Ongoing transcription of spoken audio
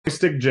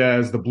Joystick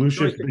Jazz, the Blue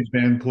Shift Joystick. Big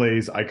Band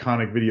plays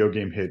iconic video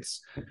game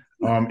hits.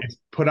 It's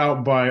put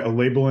out by a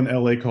label in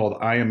LA called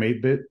I Am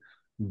 8-Bit.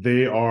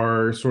 They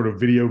are sort of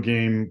video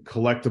game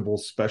collectible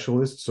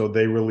specialists, so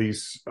they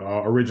release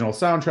original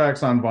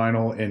soundtracks on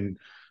vinyl and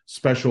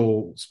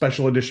special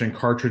edition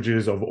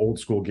cartridges of old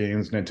school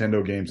games,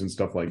 Nintendo games, and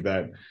stuff like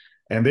that.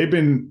 And they've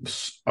been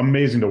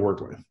amazing to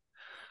work with.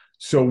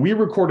 So we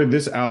recorded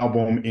this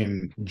album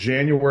in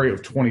January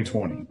of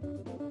 2020.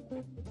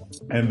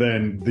 And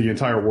then the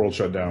entire world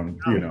shut down,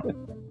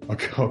 a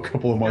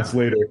couple of months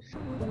later.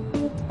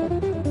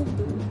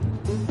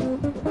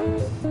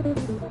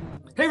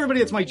 Hey,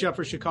 everybody, it's Mike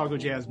Jeffers, Chicago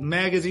Jazz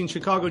Magazine,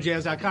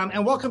 ChicagoJazz.com,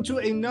 and welcome to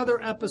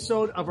another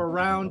episode of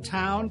Around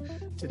Town.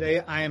 Today,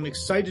 I am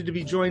excited to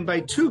be joined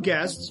by two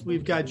guests.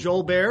 We've got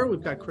Joel Baer,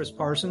 we've got Chris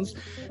Parsons,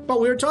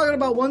 but we were talking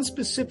about one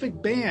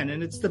specific band,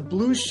 and it's the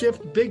Blue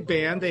Shift Big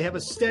Band. They have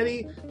a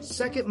steady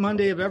second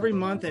Monday of every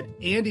month at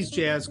Andy's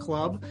Jazz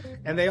Club,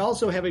 and they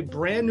also have a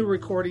brand new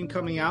recording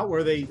coming out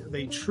where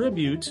they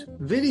tribute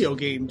video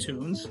game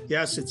tunes.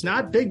 Yes, it's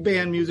not big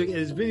band music, it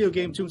is video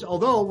game tunes,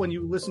 although when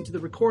you listen to the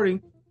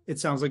recording, it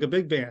sounds like a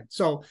big band.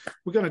 So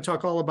we're going to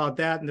talk all about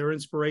that and their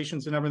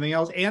inspirations and everything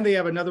else. And they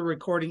have another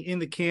recording in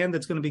the can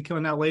that's going to be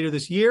coming out later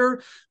this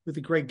year with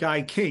the great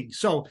Guy King.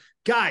 So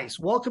guys,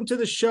 welcome to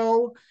the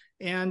show.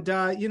 And,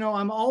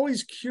 I'm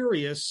always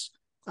curious,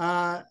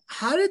 how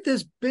did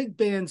this big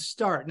band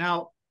start?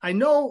 Now, I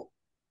know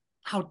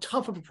how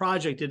tough of a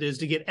project it is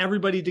to get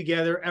everybody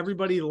together,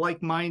 everybody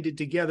like-minded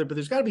together, but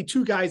there's got to be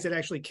two guys that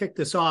actually kicked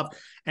this off,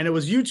 and it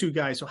was you two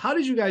guys. So how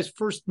did you guys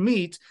first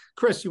meet?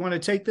 Chris, you want to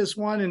take this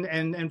one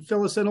and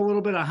fill us in a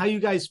little bit on how you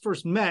guys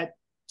first met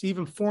to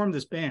even form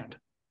this band?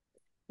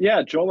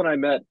 Yeah, Joel and I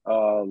met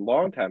a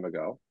long time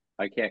ago.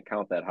 I can't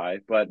count that high,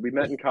 but we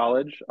met in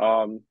college,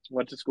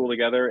 went to school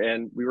together,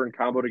 and we were in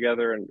combo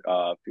together and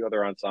a few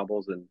other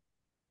ensembles and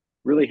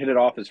really hit it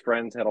off as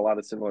friends, had a lot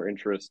of similar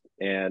interests.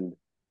 And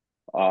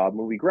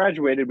when we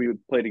graduated, we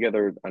would play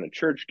together on a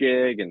church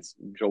gig, and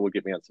Joel would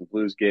get me on some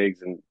blues gigs.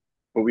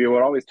 But we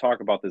would always talk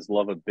about this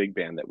love of big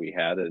band that we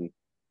had. And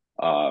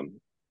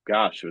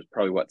gosh, it was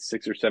probably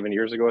 6 or 7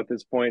 years ago at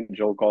this point.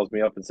 Joel calls me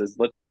up and says,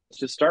 "Let's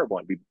just start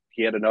one."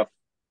 He had enough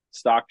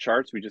stock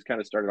charts. We just kind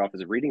of started off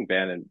as a reading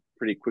band, and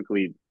pretty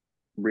quickly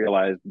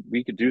realized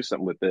we could do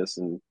something with this,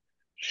 and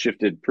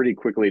shifted pretty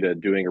quickly to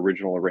doing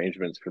original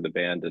arrangements for the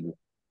band.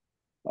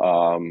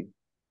 And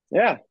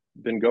yeah,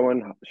 been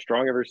going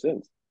strong ever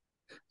since.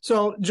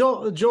 So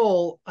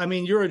Joel, I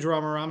mean, you're a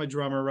drummer, I'm a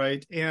drummer,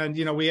 right? And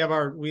we have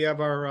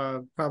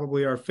our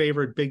probably our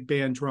favorite big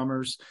band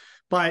drummers.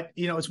 But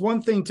it's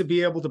one thing to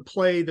be able to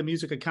play the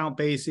music of Count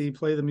Basie,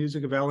 play the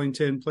music of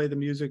Ellington, play the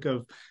music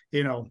of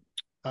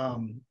oh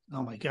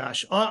my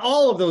gosh,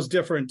 all of those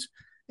different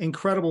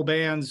incredible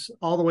bands,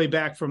 all the way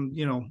back from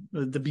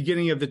the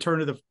beginning of the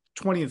turn of the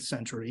 20th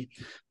century.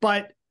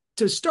 But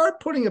to start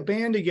putting a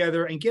band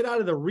together and get out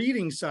of the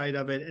reading side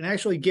of it and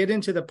actually get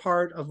into the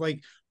part of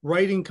like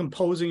writing,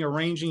 composing,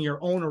 arranging your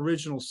own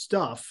original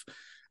stuff,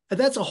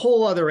 that's a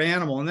whole other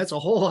animal, and that's a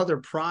whole other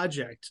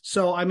project.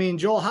 So, I mean,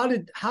 Joel,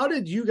 how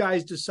did you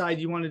guys decide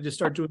you wanted to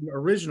start doing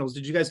originals?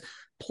 Did you guys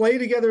play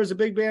together as a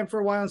big band for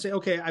a while and say,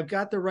 okay, I've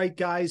got the right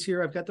guys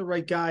here, I've got the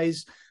right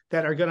guys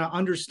that are going to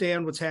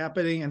understand what's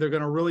happening, and they're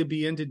going to really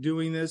be into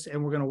doing this,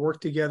 and we're going to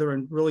work together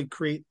and really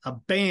create a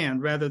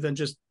band rather than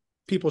just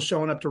people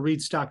showing up to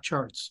read stock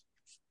charts?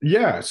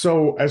 Yeah.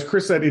 So as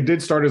Chris said, it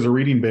did start as a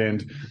reading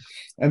band.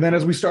 And then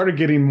as we started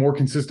getting more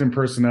consistent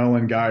personnel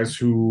and guys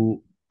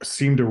who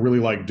seemed to really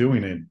like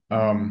doing it,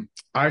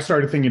 I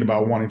started thinking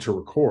about wanting to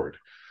record.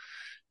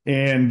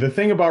 And the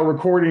thing about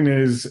recording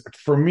is,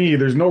 for me,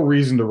 there's no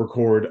reason to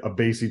record a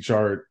Basie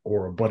chart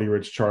or a Buddy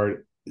Rich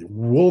chart.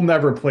 We'll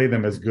never play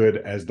them as good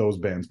as those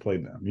bands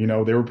played them.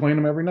 They were playing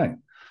them every night.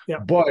 Yeah.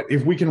 But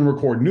if we can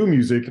record new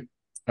music,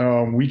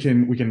 we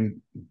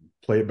can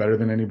play it better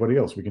than anybody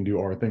else. We can do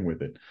our thing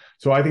with it.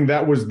 So I think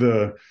that was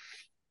the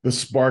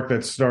spark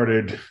that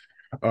started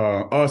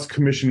us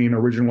commissioning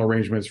original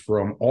arrangements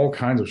from all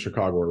kinds of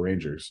Chicago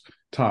arrangers.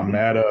 Tom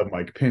Matta,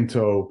 Mike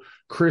Pinto,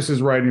 Chris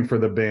is writing for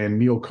the band,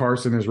 Neil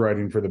Carson is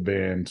writing for the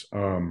band,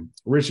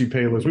 Richie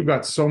Palis. We've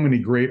got so many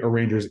great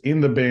arrangers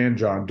in the band,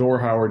 John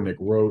Dorhauer, Nick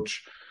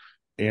Roach,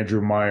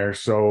 Andrew Meyer.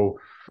 So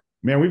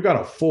man, we've got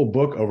a full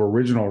book of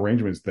original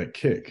arrangements that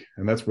kick,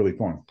 and that's really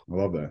fun. I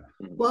love that.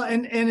 Well,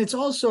 and it's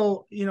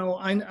also,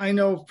 I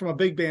know from a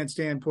big band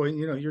standpoint,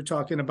 you're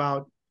talking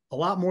about a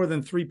lot more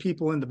than three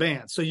people in the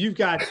band. So you've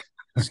got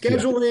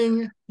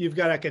scheduling, you've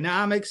got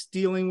economics,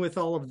 dealing with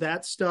all of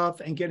that stuff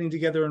and getting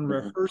together and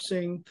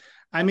rehearsing.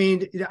 I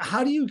mean,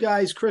 how do you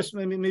guys, Chris,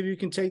 maybe you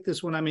can take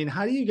this one. I mean,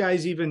 how do you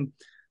guys even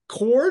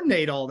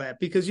coordinate all that?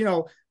 Because,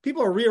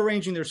 people are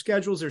rearranging their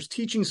schedules. There's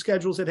teaching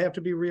schedules that have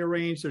to be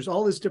rearranged. There's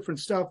all this different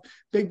stuff.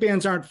 Big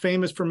bands aren't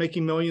famous for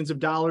making millions of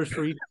dollars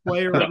for each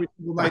player every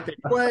single night they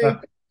play.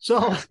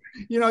 So,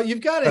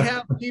 you've got to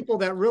have people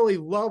that really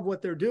love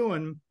what they're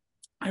doing.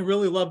 I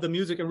really love the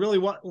music and really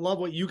love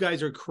what you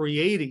guys are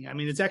creating. I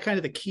mean, is that kind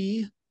of the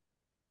key?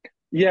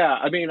 Yeah,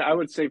 I mean, I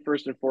would say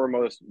first and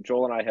foremost,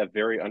 Joel and I have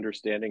very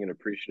understanding and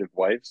appreciative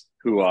wives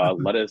who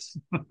let us,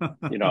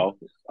 you know,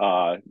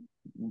 uh,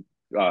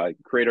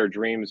 create our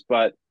dreams.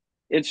 But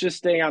it's just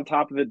staying on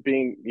top of it.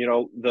 Being,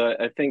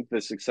 I think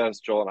the success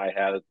Joel and I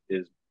had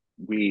is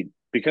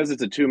because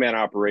it's a two-man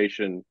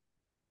operation,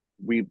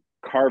 we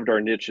carved our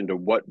niche into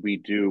what we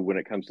do when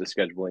it comes to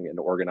scheduling and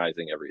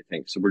organizing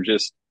everything. So we're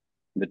just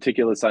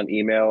meticulous on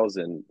emails,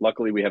 and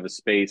luckily we have a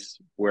space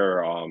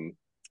where an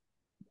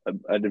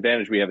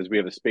advantage we have is we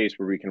have a space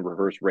where we can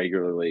rehearse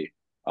regularly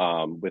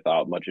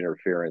without much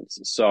interference.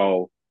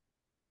 So,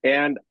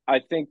 and I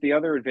think the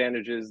other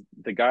advantage is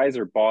the guys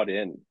are bought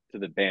in to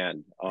the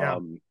band Yeah.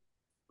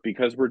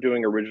 because we're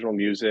doing original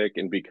music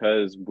and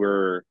because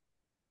we're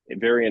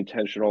very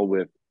intentional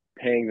with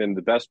paying them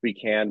the best we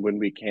can when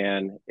we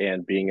can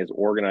and being as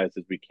organized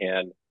as we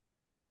can.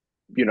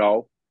 You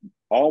know,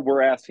 all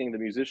we're asking the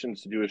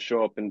musicians to do is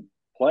show up and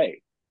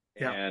play.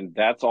 Yeah. And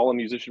that's all a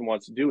musician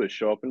wants to do is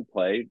show up and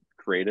play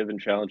creative and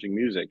challenging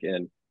music.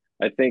 And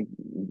I think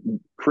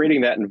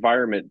creating that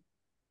environment,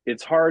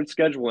 it's hard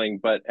scheduling,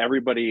 but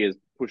everybody is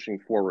pushing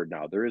forward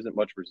now. There isn't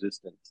much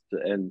resistance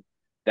and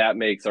that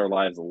makes our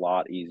lives a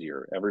lot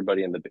easier.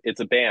 Everybody it's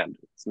a band.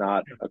 It's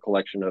not a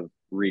collection of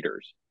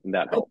readers, and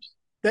that helps.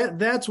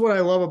 That's what I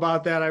love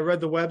about that. I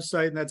read the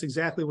website, and that's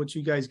exactly what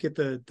you guys get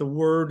the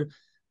word,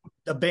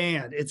 the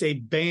band. It's a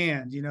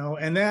band,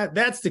 and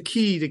that's the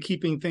key to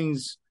keeping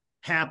things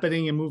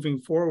happening and moving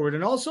forward.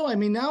 And also, I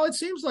mean, now it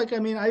seems like, I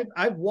mean,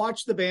 I've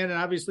watched the band,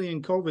 and obviously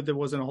in COVID, there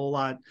wasn't a whole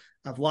lot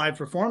of live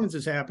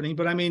performances happening.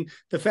 But I mean,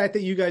 the fact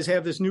that you guys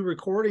have this new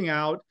recording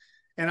out,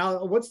 and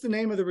what's the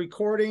name of the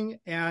recording?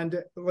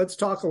 And let's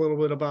talk a little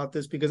bit about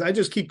this, because I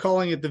just keep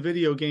calling it the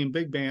video game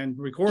big band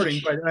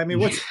recording. But I mean,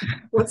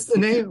 what's the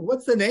name?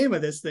 What's the name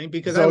of this thing?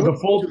 Because so the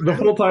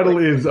full title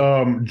is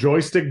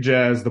Joystick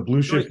Jazz: The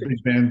Blue Shift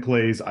Big Band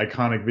Plays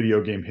Iconic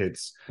Video Game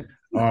Hits.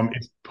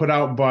 It's put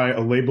out by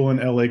a label in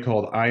LA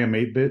called I Am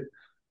 8-Bit.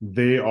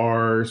 They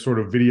are sort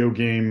of video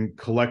game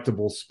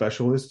collectible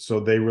specialists.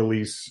 So they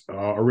release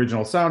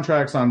original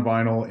soundtracks on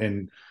vinyl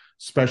and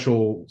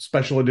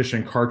special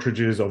edition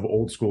cartridges of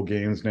old school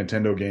games,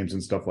 Nintendo games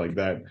and stuff like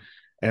that.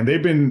 And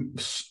they've been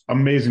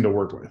amazing to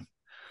work with.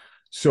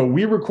 So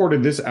we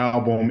recorded this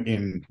album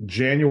in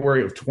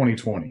January of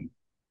 2020.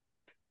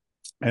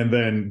 And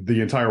then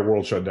the entire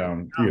world shut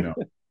down,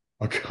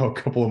 a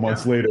couple of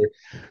months later.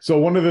 So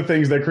one of the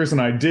things that Chris and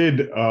I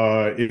did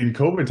in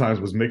COVID times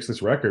was mix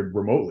this record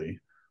remotely.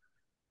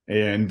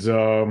 And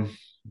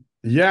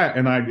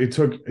it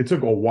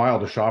took a while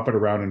to shop it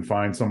around and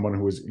find someone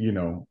who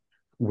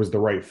was the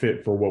right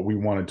fit for what we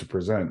wanted to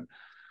present.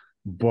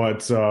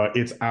 But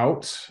it's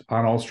out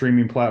on all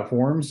streaming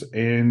platforms,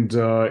 and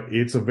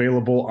it's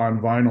available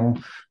on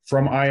vinyl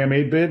from I Am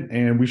 8-Bit,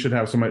 and we should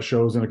have some at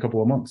shows in a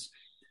couple of months.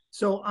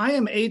 So I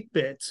Am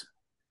 8-Bit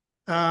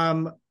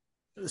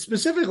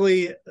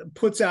specifically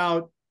puts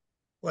out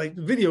like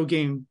video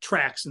game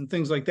tracks and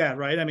things like that,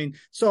 right? I mean,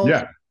 so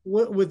yeah.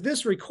 With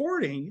this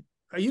recording,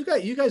 you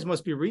guys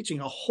must be reaching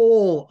a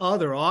whole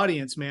other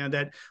audience, man,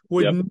 that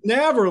would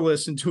never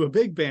listen to a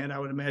big band, I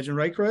would imagine,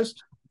 right, Chris?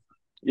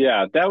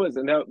 Yeah,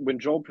 when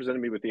Joel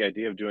presented me with the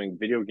idea of doing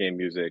video game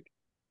music,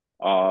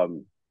 I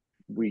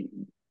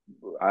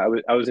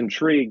was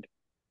intrigued,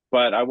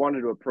 but I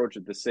wanted to approach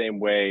it the same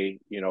way,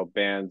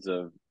 bands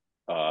of,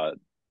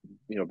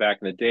 back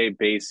in the day,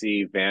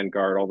 Basie,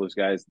 Vanguard, all those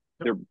guys,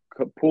 they're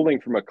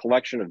pulling from a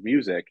collection of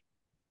music.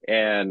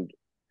 And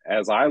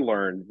as I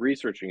learned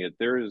researching it,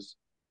 there's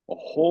a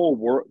whole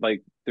world,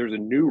 like there's a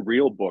new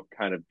real book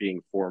kind of being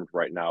formed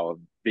right now of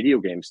video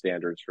game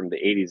standards from the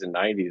 80s and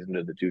 90s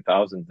into the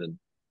 2000s. And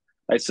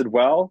I said,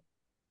 well,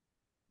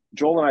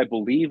 Joel and I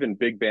believe in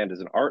big band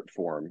as an art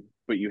form,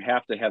 but you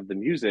have to have the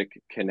music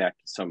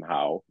connect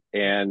somehow.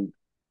 And,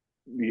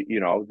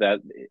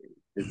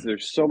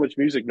 there's so much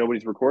music,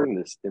 nobody's recording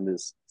this in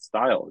this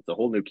style. It's a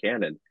whole new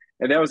canon.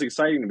 And that was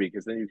exciting to me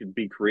because then you could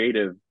be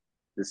creative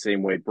the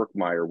same way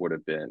Brookmeyer would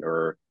have been,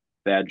 or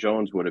Thad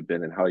Jones would have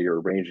been, in how you're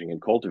arranging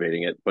and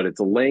cultivating it. But it's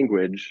a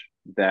language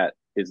that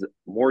is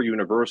more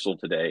universal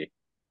today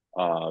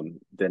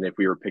than if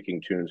we were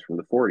picking tunes from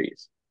the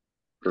 40s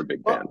for a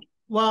big band.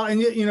 Well,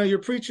 and you're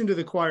preaching to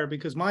the choir,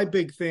 because my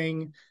big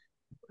thing,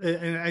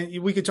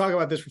 and we could talk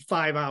about this for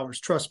 5 hours,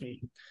 trust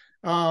me,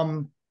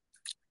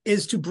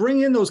 is to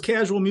bring in those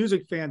casual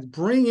music fans,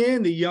 bring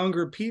in the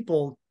younger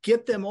people,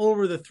 get them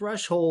over the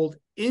threshold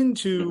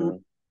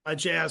into a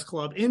jazz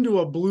club, into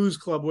a blues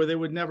club where they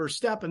would never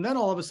step. And then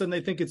all of a sudden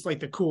they think it's like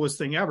the coolest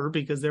thing ever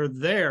because they're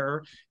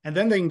there. And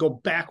then they can go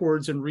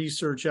backwards and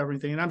research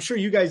everything. And I'm sure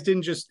you guys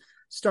didn't just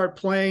start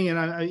playing.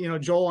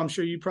 And Joel, I'm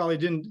sure you probably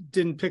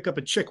didn't pick up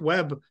a Chick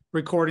Webb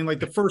recording. Like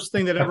the first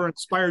thing that ever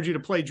inspired you to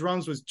play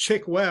drums was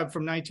Chick Webb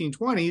from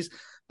 1920s.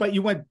 But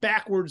you went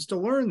backwards to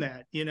learn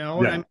that,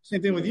 And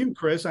same thing with you,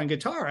 Chris, on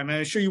guitar. I mean,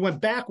 I'm sure you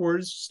went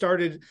backwards,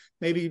 started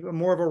maybe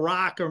more of a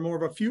rock or more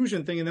of a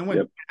fusion thing, and then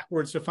went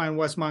backwards to find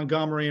Wes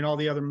Montgomery and all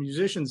the other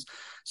musicians.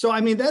 So, I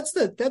mean, that's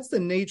the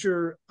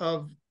nature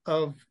of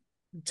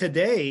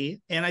today.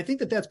 And I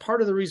think that's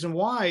part of the reason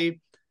why,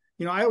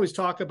 I always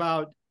talk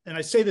about, and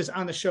I say this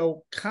on the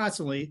show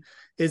constantly,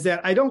 is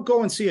that I don't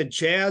go and see a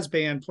jazz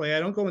band play. I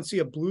don't go and see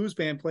a blues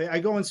band play. I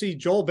go and see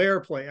Joel Baer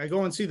play. I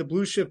go and see the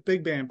Blue Shift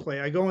Big Band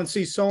play. I go and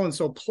see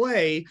so-and-so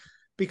play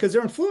because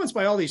they're influenced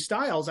by all these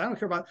styles. I don't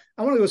care about,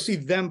 I want to go see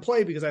them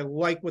play because I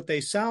like what they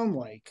sound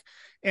like.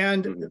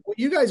 And what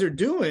you guys are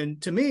doing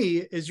to me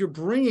is you're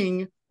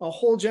bringing a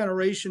whole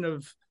generation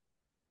of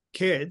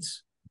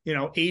kids,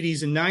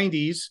 80s and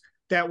 90s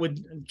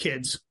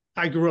kids.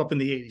 I grew up in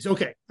the 80s.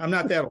 Okay. I'm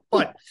not that old,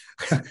 but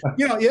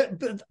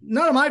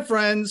none of my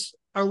friends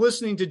are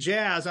listening to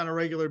jazz on a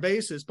regular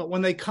basis, but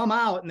when they come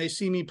out and they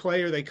see me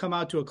play or they come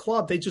out to a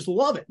club, they just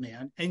love it,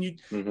 man. And you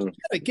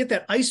gotta get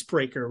that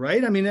icebreaker,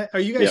 right? I mean, are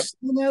you guys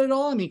seeing that at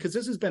all? I mean, because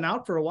this has been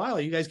out for a while. Are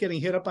you guys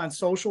getting hit up on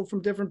social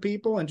from different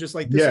people and just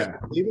like, this is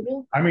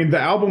unbelievable? I mean, the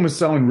album is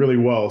selling really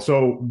well.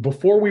 So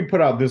before we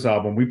put out this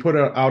album, we put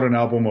out an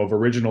album of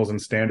originals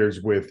and standards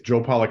with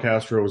Joe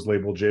Policastro's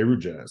label J. Root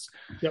Jazz.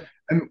 Yep.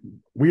 And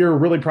we are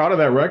really proud of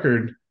that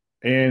record.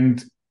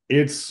 And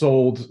it's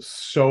sold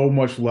so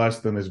much less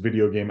than this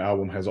video game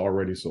album has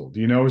already sold.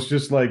 It's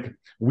just like,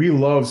 we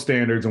love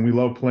standards and we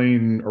love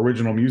playing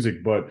original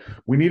music, but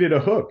we needed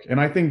a hook.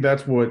 And I think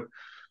that's what,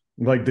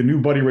 like the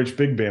new Buddy Rich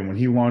Big Band, when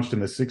he launched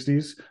in the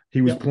 60s, he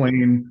was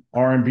playing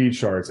R&B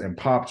charts and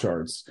pop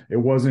charts. It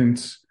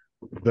wasn't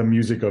the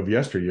music of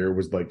yesteryear. It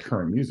was like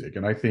current music.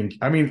 And I think,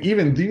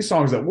 even these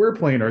songs that we're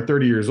playing are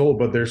 30 years old,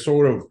 but they're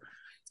sort of,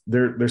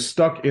 they're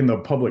stuck in the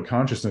public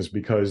consciousness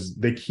because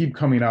they keep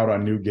coming out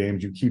on new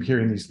games. You keep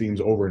hearing these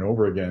themes over and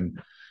over again.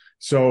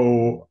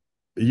 So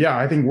yeah,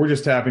 I think we're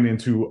just tapping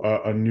into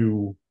a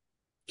new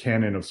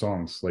canon of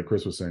songs, like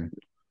Chris was saying.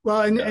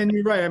 Well, and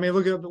you're right. I mean,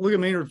 look at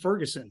Maynard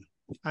Ferguson.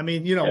 I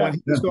mean, when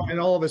he was going, and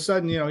all of a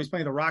sudden, he's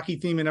playing the Rocky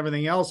theme and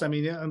everything else. I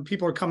mean,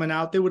 people are coming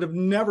out, they would have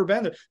never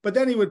been there. But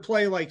then he would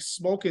play like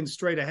smoking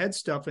straight ahead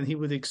stuff and he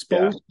would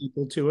expose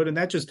people to it. And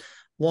that just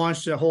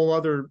launched a whole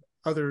other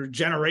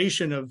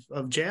generation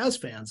of jazz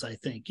fans, I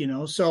think,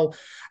 So, all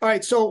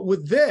right. So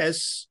with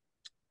this,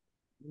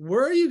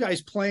 where are you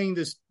guys playing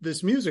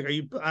this music? Are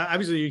you,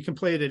 obviously you can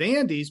play it at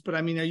Andy's, but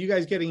I mean, are you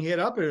guys getting hit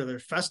up? Are there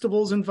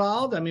festivals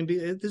involved? I mean,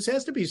 this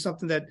has to be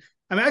something that,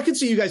 I could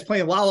see you guys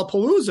playing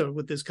Lollapalooza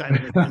with this kind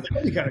of thing.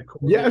 That'd be kind of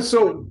cool. Yeah.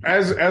 So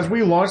as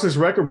we launch this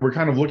record, we're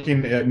kind of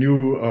looking at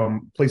new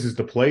places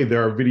to play.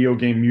 There are video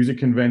game music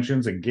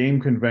conventions and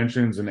game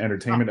conventions and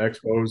entertainment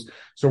expos.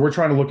 So we're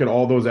trying to look at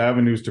all those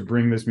avenues to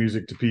bring this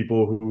music to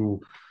people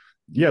who,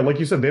 like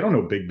you said, they don't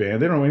know big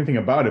band, they don't know anything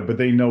about it, but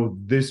they know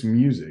this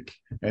music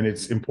and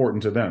it's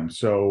important to them.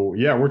 So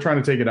yeah, we're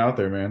trying to take it out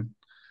there, man.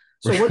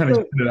 We're trying to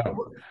get it out.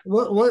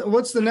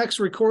 What's the next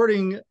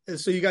recording?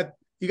 So you got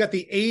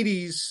the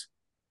 80s.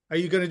 Are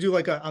you going to do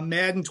like a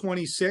Madden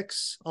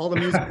 26? All the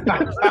music.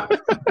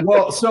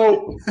 Well,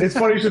 so it's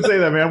funny you should say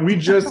that, man. We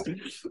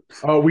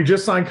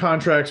just signed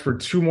contracts for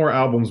 2 more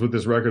albums with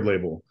this record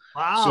label.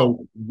 Wow.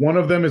 So one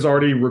of them is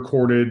already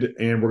recorded,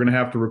 and we're going to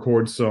have to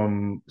record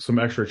some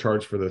extra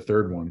charts for the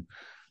third one.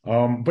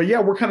 But yeah,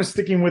 we're kind of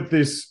sticking with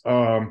this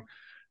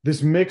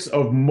this mix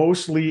of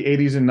mostly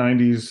 80s and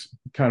 90s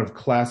kind of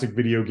classic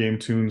video game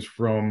tunes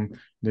from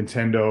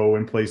Nintendo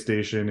and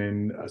PlayStation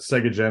and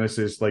Sega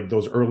Genesis, like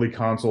those early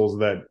consoles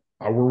that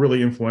were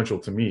really influential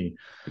to me.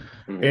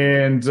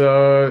 And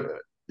we're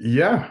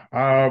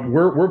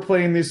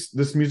playing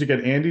this music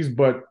at Andy's,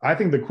 but I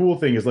think the cool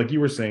thing is, like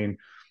you were saying,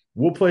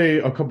 we'll play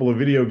a couple of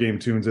video game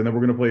tunes, and then we're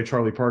going to play a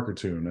Charlie Parker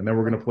tune, and then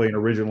we're going to play an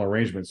original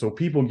arrangement. So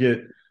people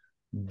get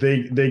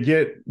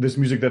this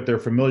music that they're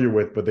familiar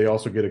with, but they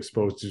also get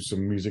exposed to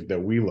some music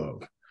that we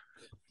love.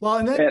 Well,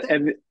 and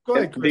go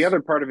ahead, Chris. The other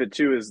part of it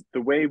too is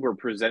the way we're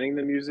presenting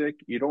the music.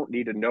 You don't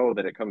need to know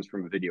that it comes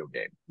from a video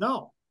game.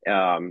 No.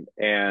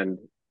 And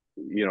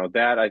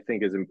that I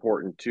think is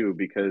important too,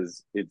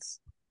 because it's,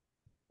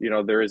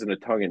 there isn't a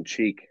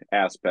tongue-in-cheek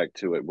aspect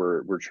to it.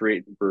 We're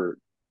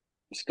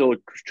still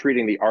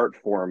treating the art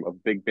form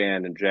of big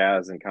band and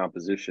jazz and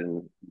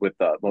composition with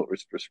the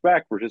utmost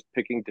respect. We're just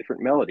picking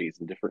different melodies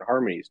and different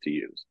harmonies to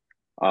use.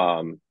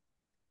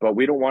 But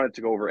we don't want it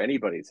to go over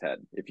anybody's head.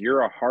 If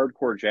you're a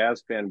hardcore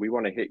jazz fan, we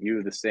want to hit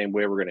you the same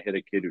way we're going to hit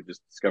a kid who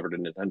just discovered a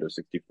Nintendo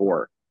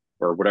 64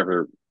 or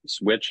whatever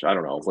Switch. I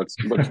don't know what's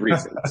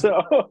recent.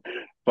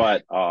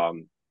 But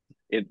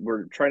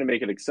we're trying to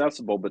make it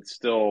accessible, but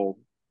still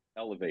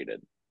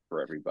elevated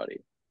for everybody.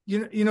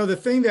 The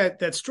thing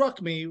that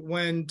struck me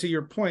when, to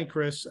your point,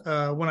 Chris,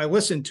 when I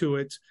listened to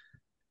it,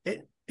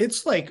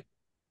 it's like,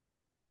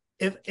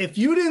 if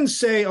you didn't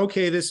say,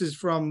 okay, this is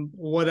from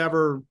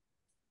whatever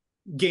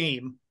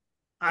game,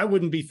 I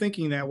wouldn't be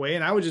thinking that way.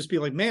 And I would just be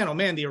like, man, oh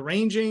man, the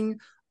arranging,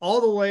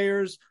 all the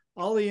layers,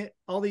 all the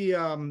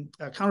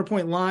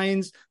counterpoint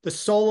lines, the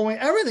soloing,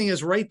 everything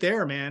is right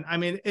there, man. I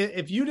mean,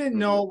 if you didn't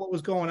know what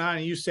was going on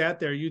and you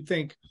sat there, you'd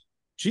think,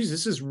 geez,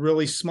 this is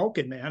really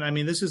smoking, man. I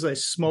mean, this is a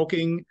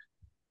smoking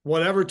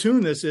whatever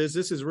tune this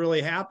is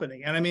really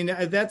happening. And I mean,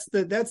 that's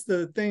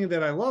the thing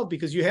that I love,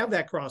 because you have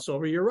that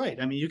crossover. You're right.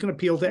 I mean, you can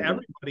appeal to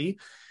everybody,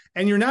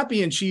 and you're not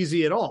being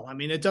cheesy at all. I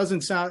mean, it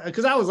doesn't sound,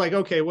 because I was like,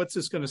 okay, what's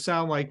this going to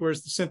sound like?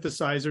 Where's the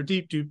synthesizer?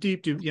 Deep doop,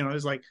 deep doop. You know,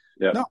 it's like,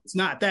 no, it's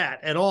not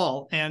that at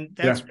all. And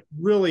that's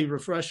really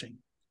refreshing.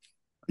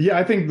 Yeah,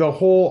 I think our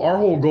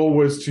whole goal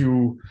was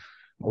to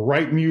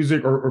write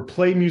music or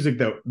play music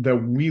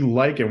that we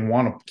like and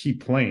want to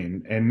keep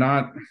playing, and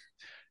not,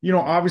 you know,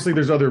 obviously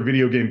there's other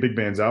video game big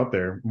bands out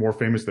there more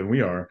famous than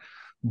we are,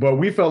 but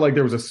we felt like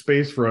there was a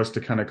space for us to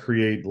kind of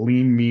create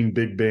lean, mean,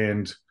 big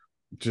band,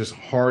 just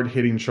hard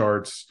hitting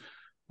charts,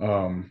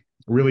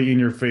 really in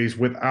your face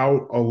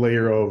without a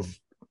layer of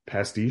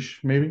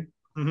pastiche, maybe.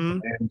 Mm-hmm.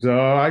 And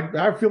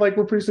I feel like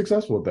we're pretty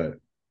successful with that.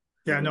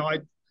 Yeah, no,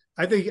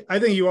 I think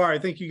you are. I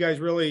think you guys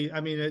really,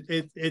 I mean,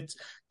 it's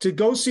to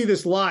go see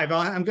this live.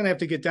 I'm going to have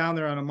to get down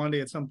there on a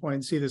Monday at some point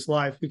and see this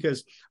live,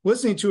 because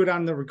listening to it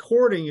on the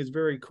recording is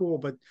very cool,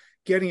 but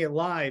getting it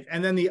live.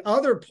 And then the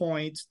other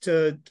point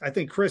I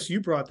think, Chris,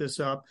 you brought this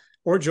up,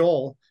 or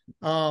Joel,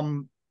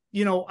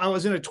 you know, I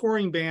was in a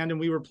touring band and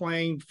we were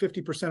playing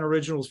 50%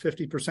 originals,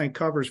 50%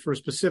 covers for a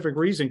specific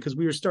reason, because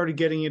we started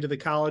getting into the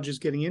colleges,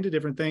 getting into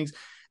different things,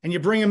 and you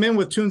bring them in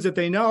with tunes that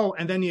they know,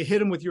 and then you hit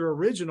them with your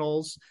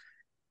originals.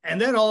 And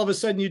then all of a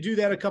sudden you do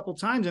that a couple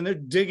times and they're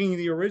digging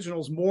the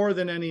originals more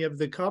than any of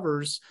the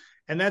covers.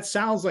 And that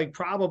sounds like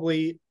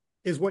probably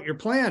is what your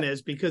plan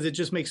is, because it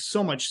just makes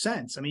so much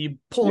sense. I mean, you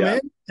pull them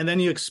in and then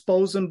you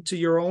expose them to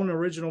your own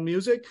original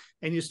music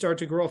and you start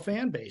to grow a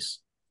fan base.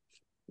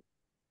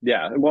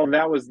 Yeah. Well,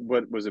 that was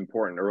what was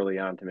important early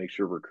on, to make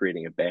sure we're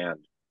creating a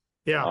band.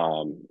 Yeah.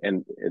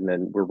 And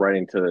then we're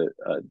writing to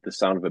the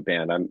sound of a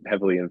band. I'm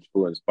heavily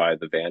influenced by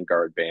the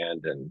Vanguard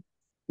band and,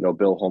 you know,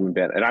 Bill Holman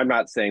band. And I'm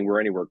not saying we're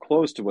anywhere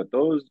close to what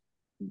those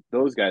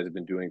guys have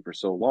been doing for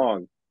so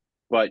long,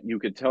 but you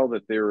could tell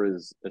that there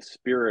is a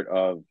spirit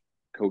of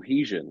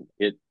cohesion.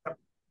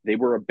 They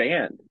were a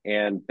band,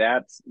 and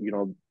that's, you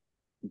know,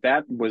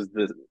 that was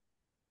the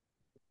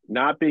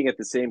not being at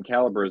the same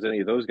caliber as any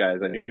of those guys.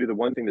 I knew the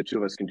one thing the two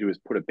of us can do is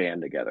put a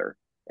band together,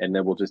 and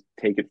then we'll just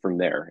take it from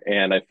there.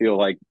 And I feel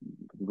like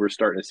we're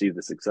starting to see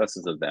the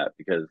successes of that,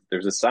 because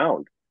there's a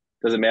sound.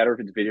 Doesn't matter if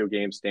it's video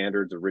game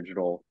standards,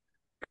 original,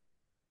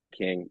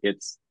 King.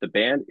 It's the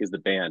band is the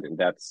band, and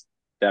that's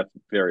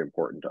very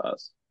important to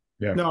us.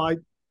 Yeah. No,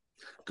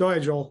 go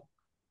ahead, Joel.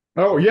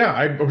 Oh yeah,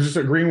 I was just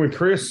agreeing with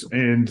Chris,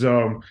 and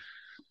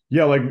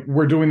yeah, like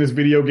we're doing this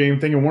video game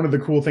thing, and one of the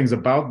cool things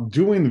about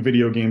doing the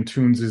video game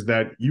tunes is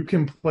that you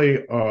can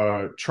play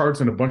charts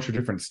in a bunch of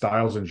different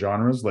styles and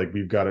genres. Like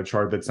we've got a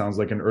chart that sounds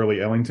like an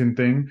early Ellington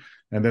thing,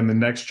 and then the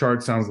next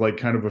chart sounds like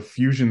kind of a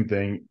fusion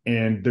thing,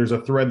 and there's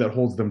a thread that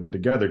holds them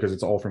together because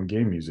it's all from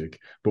game music.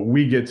 But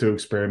we get to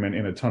experiment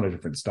in a ton of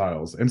different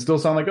styles and still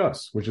sound like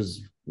us, which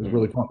is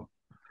really fun.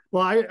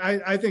 Well,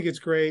 I think it's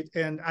great,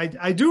 and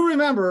I do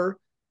remember.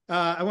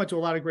 I went to a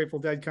lot of Grateful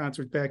Dead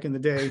concerts back in the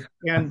day,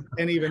 and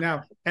even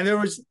now. And there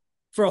was,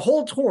 for a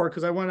whole tour,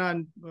 because I went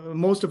on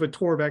most of a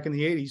tour back in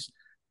the 80s,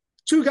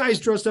 two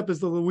guys dressed up as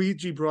the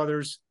Luigi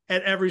brothers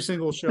at every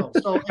single show.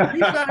 So if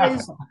you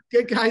guys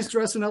get guys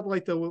dressing up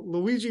like the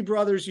Luigi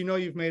brothers, you know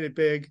you've made it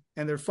big,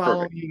 and they're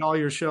following you in all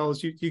your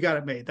shows. You got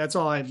it made. That's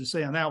all I have to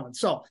say on that one.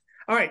 So, all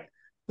right.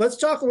 Let's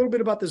talk a little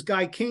bit about this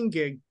Guy King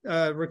gig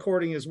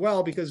recording as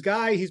well, because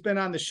Guy, he's been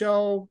on the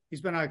show.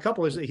 He's been on a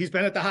couple of, he's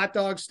been at the hot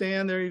dog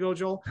stand. There you go,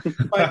 Joel.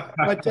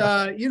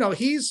 But you know,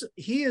 he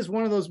is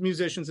one of those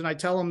musicians, and I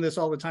tell him this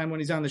all the time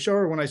when he's on the show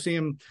or when I see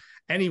him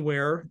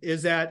anywhere,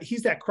 is that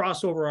he's that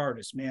crossover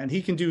artist, man.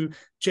 He can do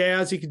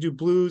jazz, he can do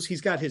blues.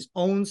 He's got his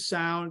own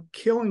sound,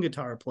 killing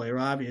guitar player,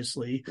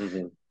 obviously,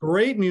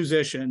 great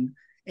musician.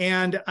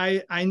 And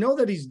I know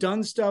that he's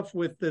done stuff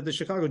with the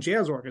Chicago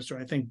Jazz Orchestra,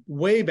 I think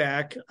way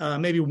back,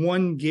 maybe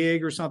one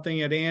gig or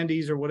something at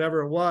Andy's or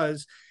whatever it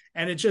was.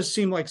 And it just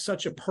seemed like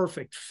such a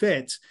perfect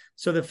fit.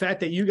 So the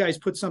fact that you guys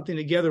put something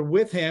together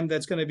with him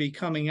that's going to be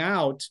coming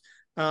out,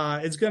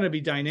 it's going to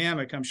be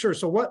dynamic, I'm sure.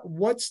 So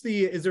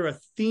is there a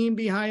theme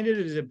behind it?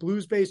 Is it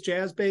blues based,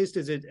 jazz based?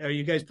 Are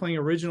you guys playing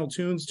original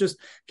tunes? Just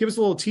give us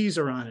a little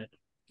teaser on it.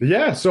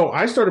 Yeah, so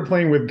I started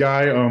playing with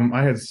Guy.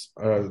 I had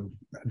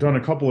done a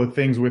couple of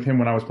things with him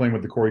when I was playing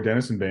with the Corey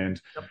Dennison band,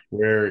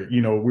 where,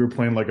 you know, we were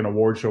playing like an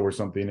award show or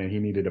something, and he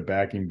needed a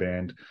backing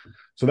band.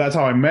 So that's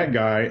how I met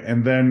Guy.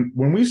 And then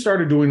when we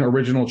started doing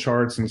original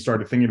charts and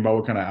started thinking about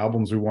what kind of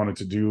albums we wanted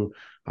to do,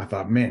 I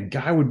thought, man,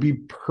 Guy would be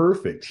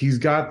perfect. He's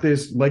got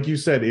this, like you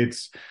said,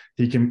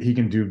 he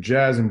can do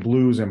jazz and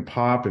blues and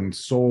pop and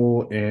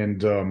soul.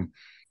 And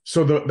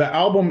so the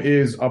album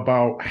is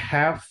about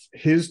half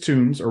his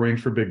tunes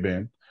arranged for big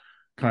band,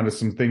 kind of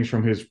some things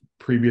from his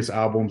previous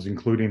albums,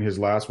 including his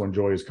last one,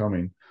 Joy Is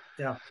Coming.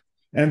 Yeah.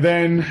 And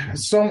then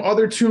some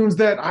other tunes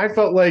that I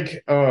felt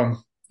like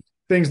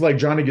things like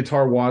Johnny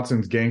Guitar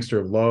Watson's Gangster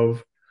of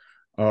Love,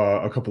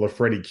 a couple of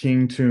Freddie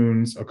King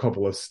tunes, a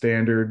couple of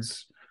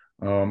standards.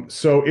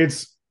 So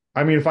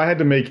I mean, if I had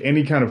to make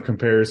any kind of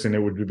comparison,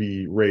 it would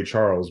be Ray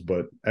Charles.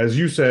 But as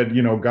you said,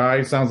 you know,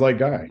 Guy sounds like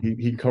Guy.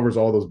 He covers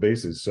all those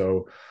bases.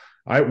 So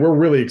we're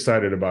really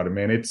excited about it,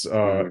 man. It's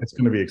going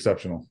to be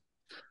exceptional.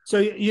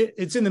 So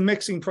it's in the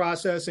mixing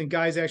process, and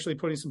guys actually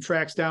putting some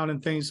tracks down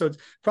and things. So it's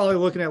probably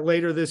looking at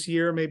later this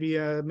year, maybe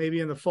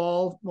in the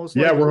fall. Most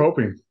likely. Yeah, we're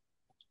hoping.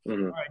 All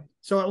right.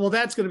 So, well,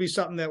 that's going to be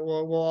something that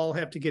we'll all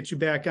have to get you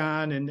back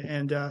on.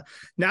 And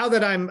now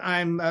that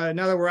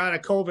now that we're out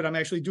of COVID, I'm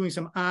actually doing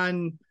some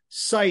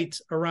on-site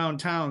around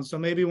town. So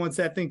maybe once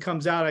that thing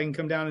comes out, I can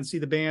come down and see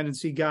the band and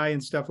see Guy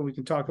and stuff, and we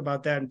can talk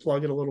about that and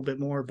plug it a little bit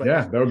more. But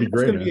yeah, that would be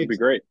great. That'd be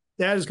great.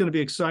 That is going to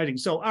be exciting.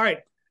 So, all right.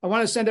 I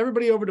want to send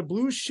everybody over to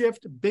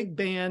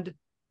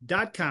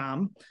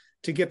blueshiftbigband.com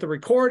to get the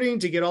recording,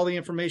 to get all the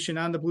information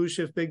on the Blue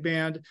Shift Big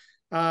Band.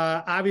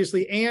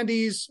 Obviously,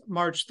 Andy's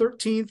March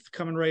 13th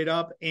coming right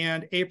up,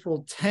 and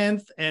April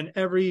 10th, and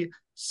every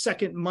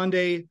second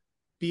Monday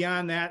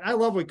beyond that. I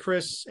love what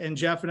Chris and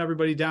Jeff and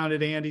everybody down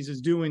at Andy's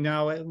is doing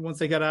now. Once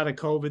they got out of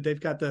COVID, they've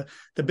got the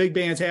big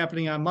bands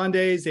happening on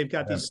Mondays. They've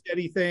got these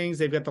steady things.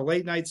 They've got the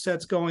late night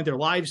sets going. They're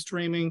live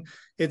streaming.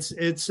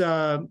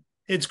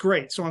 It's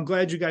great. So I'm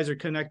glad you guys are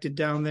connected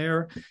down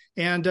there.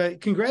 And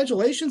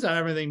congratulations on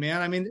everything, man.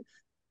 I mean,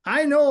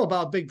 I know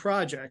about big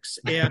projects,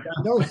 and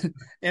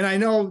I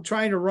know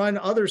trying to run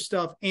other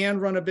stuff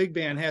and run a big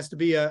band has to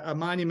be a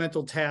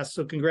monumental task.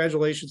 So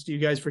congratulations to you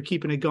guys for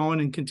keeping it going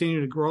and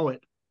continue to grow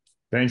it.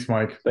 Thanks,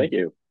 Mike. Thank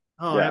you.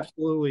 Oh, yeah.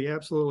 Absolutely.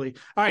 Absolutely.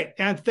 All right.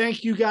 And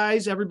thank you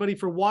guys, everybody,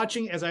 for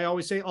watching. As I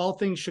always say, all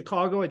things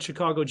Chicago at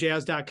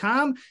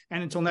chicagojazz.com.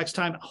 And until next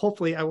time,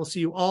 hopefully I will see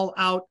you all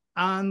out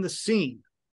on the scene.